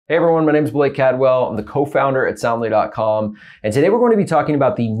Hey everyone, my name is Blake Cadwell. I'm the co-founder at Soundly.com, and today we're going to be talking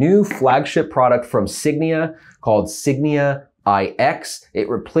about the new flagship product from Signia called Signia iX. It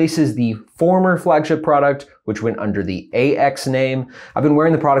replaces the former flagship product, which went under the AX name. I've been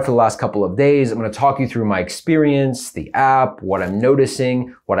wearing the product for the last couple of days. I'm going to talk you through my experience, the app, what I'm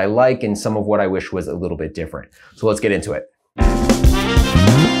noticing, what I like, and some of what I wish was a little bit different. So let's get into it.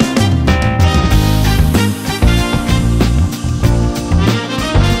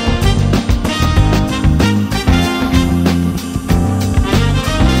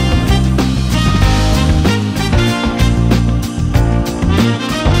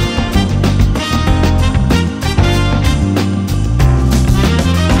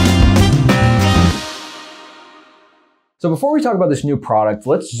 So before we talk about this new product,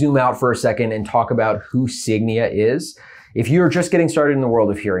 let's zoom out for a second and talk about who Signia is. If you're just getting started in the world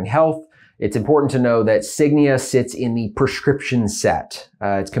of hearing health, it's important to know that Signia sits in the prescription set.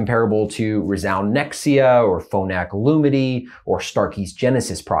 It's comparable to Resound Nexia or Phonak Lumity or Starkey's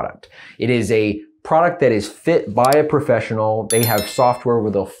Genesis product. It is a product that is fit by a professional. They have software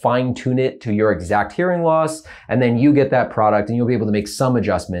where they'll fine tune it to your exact hearing loss, and then you get that product and you'll be able to make some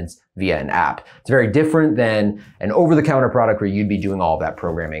adjustments via an app. It's very different than an over-the-counter product where you'd be doing all of that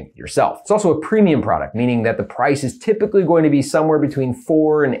programming yourself. It's also a premium product, meaning that the price is typically going to be somewhere between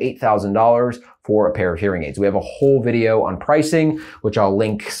 $4,000 and $8,000 for a pair of hearing aids. We have a whole video on pricing, which I'll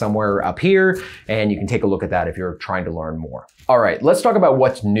link somewhere up here, and you can take a look at that if you're trying to learn more. All right, let's talk about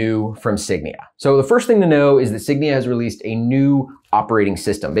what's new from Signia. So the first thing to know is that Signia has released a new operating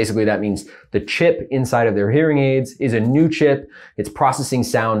system. Basically, that means the chip inside of their hearing aids is a new chip. It's processing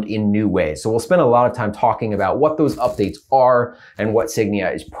sound in new ways. So we'll spend a lot of time talking about what those updates are and what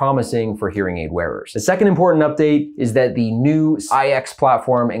Signia is promising for hearing aid wearers. The second important update is that the new iX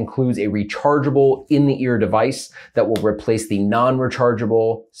platform includes a rechargeable in-the-ear device that will replace the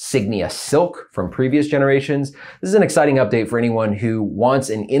non-rechargeable Signia Silk from previous generations. This is an exciting update for anyone who wants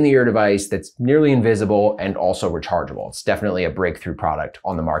an in-the-ear device that's nearly invisible and also rechargeable. It's definitely a breakthrough product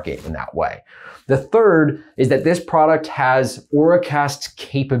on the market in that way. The third is that this product has Auracast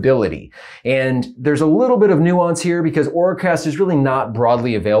capability. And there's a little bit of nuance here because Auracast is really not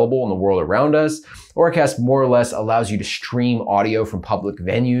broadly available in the world around us. Auracast more or less allows you to stream audio from public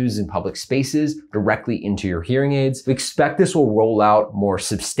venues and public spaces directly into your hearing aids. We expect this will roll out more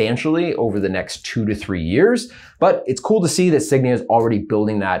substantially over the next 2 to 3 years, but it's cool to see that Signia is already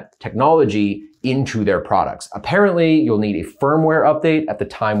building that technology into their products. Apparently, you'll need a firmware update at the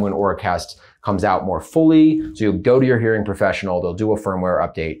time when Auracast comes out more fully. So you'll go to your hearing professional, they'll do a firmware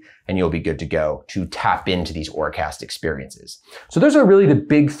update, and you'll be good to go to tap into these Auracast experiences. So those are really the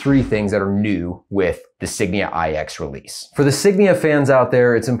big 3 things that are new with the Signia iX release. For the Signia fans out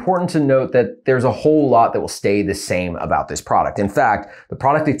there, it's important to note that there's a whole lot that will stay the same about this product. In fact, the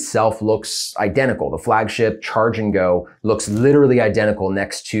product itself looks identical. The flagship Charge and Go looks literally identical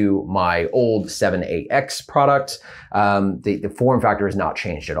next to my old 7AX product. The form factor has not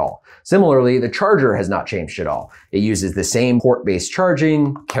changed at all. Similarly, the charger has not changed at all. It uses the same port-based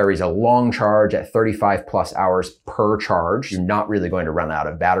charging, carries a long charge at 35 plus hours per charge. You're not really going to run out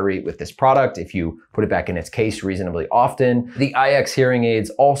of battery with this product if you put it back in its case reasonably often. The iX hearing aids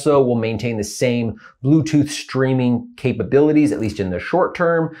also will maintain the same Bluetooth streaming capabilities, at least in the short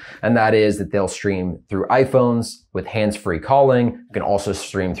term, and that is that they'll stream through iPhones with hands-free calling. You can also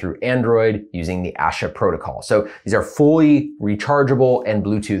stream through Android using the Asha protocol. So these are fully rechargeable and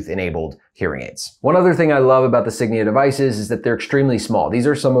Bluetooth enabled hearing aids. One other thing I love about the Signia devices is that they're extremely small. These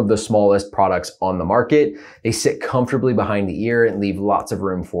are some of the smallest products on the market. They sit comfortably behind the ear and leave lots of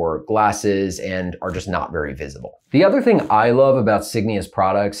room for glasses and are just not very visible. The other thing I love about Signia's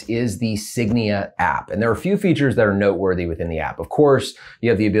products is the Signia app. And there are a few features that are noteworthy within the app. Of course, you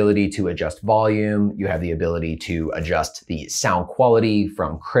have the ability to adjust volume. You have the ability to adjust the sound quality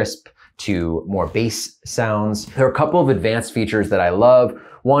from crisp to more bass sounds. There are a couple of advanced features that I love.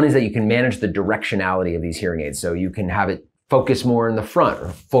 One is that you can manage the directionality of these hearing aids. So you can have it focus more in the front or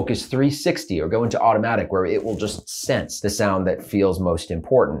focus 360 or go into automatic where it will just sense the sound that feels most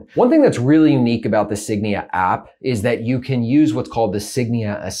important. One thing that's really unique about the Signia app is that you can use what's called the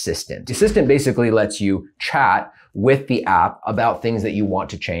Signia Assistant. The Assistant basically lets you chat with the app about things that you want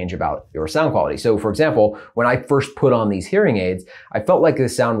to change about your sound quality. So for example, when I first put on these hearing aids, I felt like the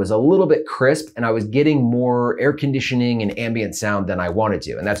sound was a little bit crisp and I was getting more air conditioning and ambient sound than I wanted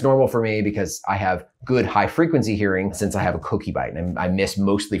to. And that's normal for me because I have good high frequency hearing since I have a cookie bite and I miss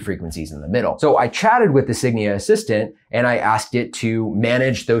mostly frequencies in the middle. So I chatted with the Signia Assistant and I asked it to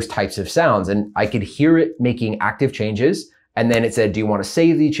manage those types of sounds and I could hear it making active changes And then it said, do you want to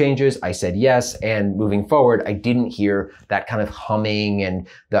save the changes? I said yes. And moving forward, I didn't hear that kind of humming and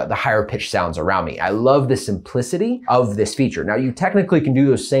the higher pitched sounds around me. I love the simplicity of this feature. Now, you technically can do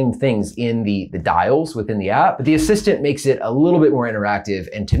those same things in the dials within the app, but the assistant makes it a little bit more interactive.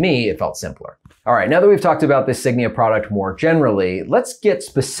 And to me, it felt simpler. All right, now that we've talked about this Signia product more generally, let's get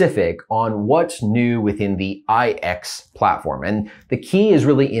specific on what's new within the IX platform. And the key is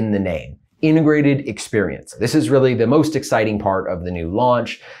really in the name. Integrated experience. This is really the most exciting part of the new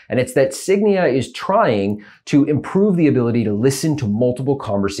launch, and it's that Signia is trying to improve the ability to listen to multiple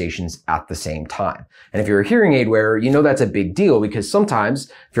conversations at the same time. And if you're a hearing aid wearer, you know that's a big deal because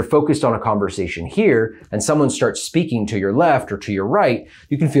sometimes if you're focused on a conversation here and someone starts speaking to your left or to your right,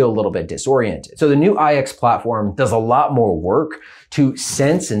 you can feel a little bit disoriented. So the new IX platform does a lot more work to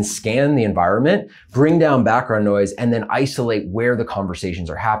sense and scan the environment, bring down background noise, and then isolate where the conversations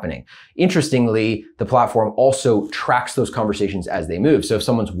are happening. Interestingly, the platform also tracks those conversations as they move. So if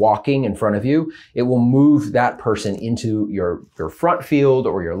someone's walking in front of you, it will move that person into your front field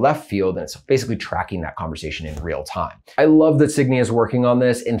or your left field, and it's basically tracking that conversation in real time. I love that Signia is working on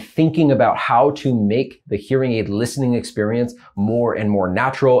this and thinking about how to make the hearing aid listening experience more and more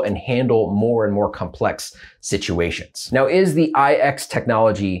natural and handle more and more complex situations. Now, is the IX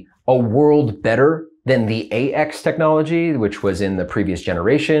technology a world better than the AX technology, which was in the previous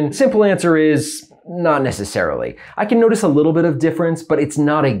generation? Simple answer is not necessarily. I can notice a little bit of difference, but it's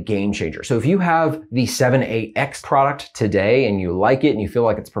not a game changer. So if you have the 7.8X product today and you like it and you feel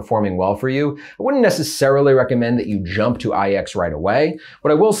like it's performing well for you, I wouldn't necessarily recommend that you jump to IX right away. What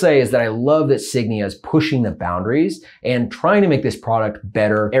I will say is that I love that Signia is pushing the boundaries and trying to make this product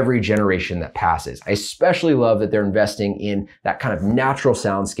better every generation that passes. I especially love that they're investing in that kind of natural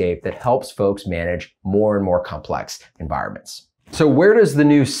soundscape that helps folks manage more and more complex environments. So where does the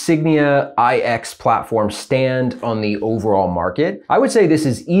new Signia IX platform stand on the overall market? I would say this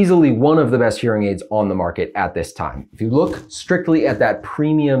is easily one of the best hearing aids on the market at this time. If you look strictly at that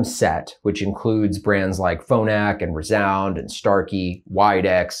premium set, which includes brands like Phonak and Resound and Starkey,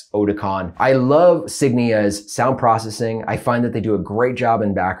 Widex, Oticon, I love Signia's sound processing. I find that they do a great job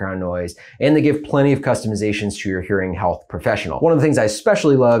in background noise, and they give plenty of customizations to your hearing health professional. One of the things I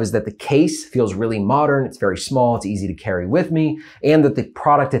especially love is that the case feels really modern. It's very small. It's easy to carry with me, and that the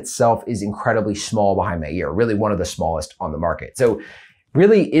product itself is incredibly small behind my ear, really one of the smallest on the market. So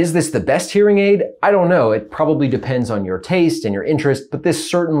really, is this the best hearing aid? I don't know. It probably depends on your taste and your interest, but this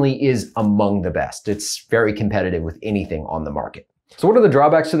certainly is among the best. It's very competitive with anything on the market. So what are the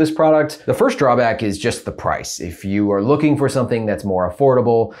drawbacks to this product? The first drawback is just the price. If you are looking for something that's more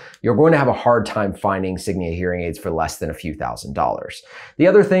affordable, you're going to have a hard time finding Signia hearing aids for less than a few $1,000s. The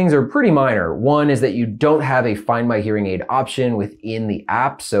other things are pretty minor. One is that you don't have a Find My Hearing Aid option within the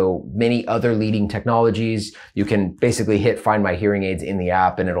app. So many other leading technologies, you can basically hit Find My Hearing Aids in the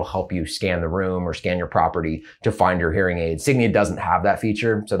app and it'll help you scan the room or scan your property to find your hearing aid. Signia doesn't have that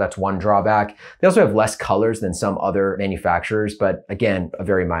feature, so that's one drawback. They also have less colors than some other manufacturers, but again, a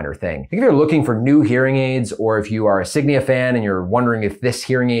very minor thing. If you're looking for new hearing aids, or if you are a Signia fan and you're wondering if this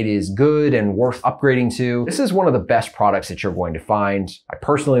hearing aid is good and worth upgrading to, this is one of the best products that you're going to find. I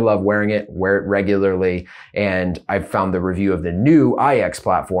personally love wearing it, wear it regularly, and I've found the review of the new IX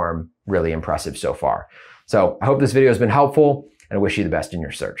platform really impressive so far. So I hope this video has been helpful, and I wish you the best in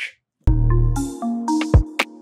your search.